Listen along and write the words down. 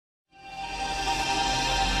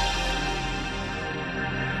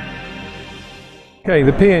Okay,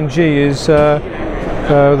 the PNG is the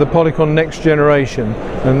Polycon next generation,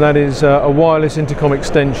 and that is a wireless intercom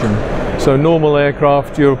extension. So normal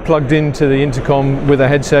aircraft, you're plugged into the intercom with a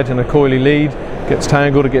headset and a coily lead, gets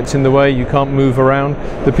tangled, it gets in the way, you can't move around.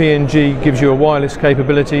 The PNG gives you a wireless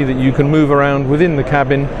capability that you can move around within the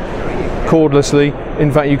cabin cordlessly.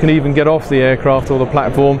 In fact, you can even get off the aircraft or the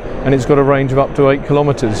platform, and it's got a range of up to 8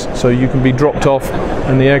 kilometers. So you can be dropped off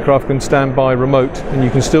and the aircraft can stand by remote, and you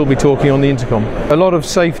can still be talking on the intercom. A lot of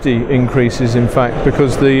safety increases, in fact,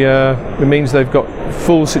 because it means they've got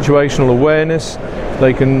full situational awareness.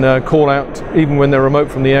 They can call out even when they're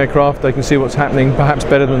remote from the aircraft. They can see what's happening, perhaps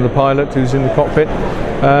better than the pilot who's in the cockpit.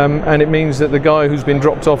 And it means that the guy who's been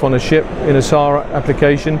dropped off on a ship in a SAR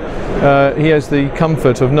application, he has the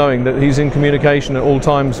comfort of knowing that he's in communication at all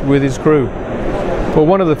times with his crew. Well,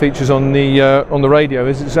 one of the features on the radio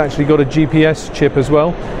is it's actually got a GPS chip as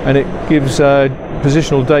well, and it gives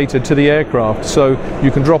positional data to the aircraft. So you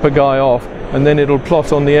can drop a guy off, and then it'll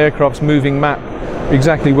plot on the aircraft's moving map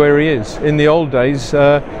exactly where he is. In the old days,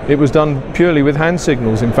 it was done purely with hand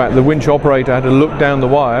signals. In fact, the winch operator had to look down the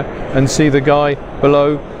wire and see the guy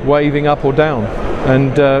below waving up or down.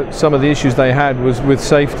 And some of the issues they had was with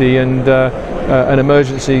safety and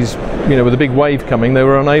emergencies. You know, with a big wave coming, they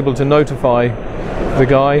were unable to notify the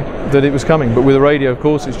guy that it was coming. But with a radio, of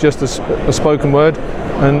course, it's just a spoken word,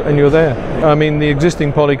 and you're there. I mean, the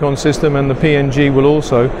existing Polycon system and the PNG will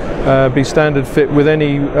also be standard fit with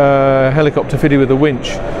any helicopter fitted with a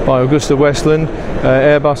winch by Augusta Westland.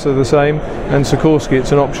 Airbus are the same, and Sikorsky,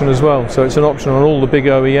 it's an option as well. So it's an option on all the big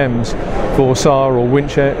OEMs for SAR or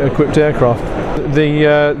winch equipped aircraft.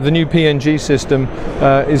 The new PNG system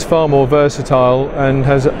is far more versatile and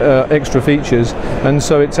has extra features, and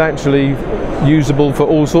so it's actually usable for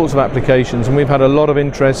all sorts of applications. And we've had a lot of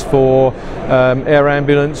interest for air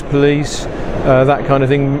ambulance, police, that kind of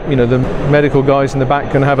thing. You know, the medical guys in the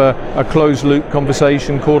back can have a closed loop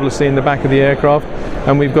conversation cordlessly in the back of the aircraft.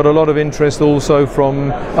 And we've got a lot of interest also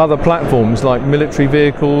from other platforms like military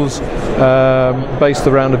vehicles based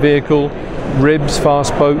around a vehicle, RIBs,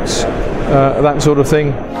 fast boats, that sort of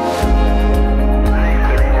thing.